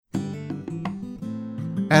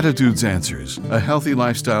Attitudes Answers, a healthy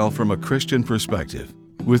lifestyle from a Christian perspective,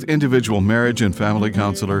 with individual marriage and family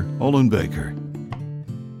counselor Olin Baker.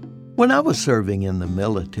 When I was serving in the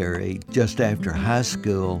military just after high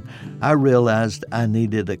school, I realized I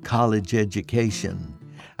needed a college education.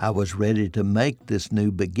 I was ready to make this new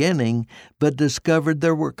beginning, but discovered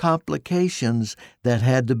there were complications that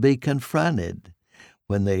had to be confronted.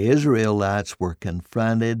 When the Israelites were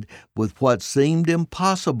confronted with what seemed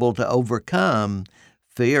impossible to overcome,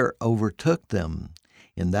 fear overtook them.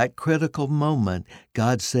 In that critical moment,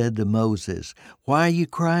 God said to Moses, "Why are you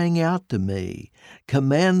crying out to me?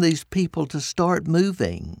 Command these people to start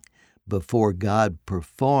moving." Before God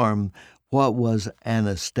performed what was an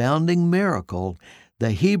astounding miracle,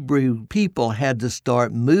 the Hebrew people had to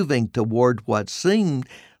start moving toward what seemed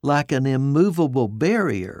like an immovable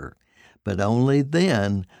barrier. But only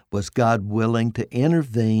then was God willing to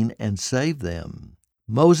intervene and save them.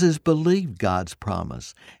 Moses believed God's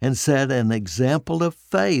promise and set an example of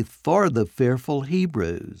faith for the fearful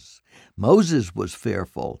Hebrews. Moses was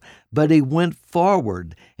fearful, but he went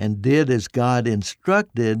forward and did as God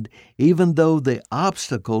instructed, even though the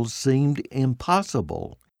obstacles seemed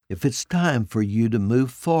impossible. If it's time for you to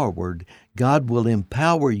move forward, God will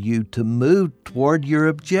empower you to move toward your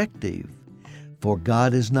objective. For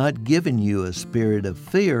God has not given you a spirit of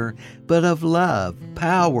fear, but of love,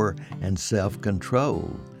 power, and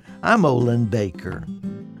self-control. I'm Olin Baker.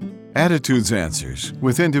 Attitudes Answers,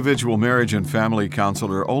 with individual marriage and family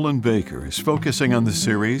counselor Olin Baker, is focusing on the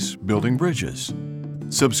series Building Bridges.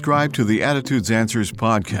 Subscribe to the Attitudes Answers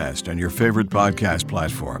podcast on your favorite podcast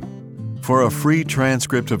platform. For a free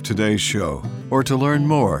transcript of today's show or to learn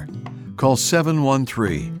more, call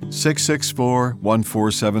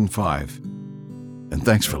 713-664-1475. And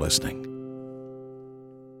thanks for listening.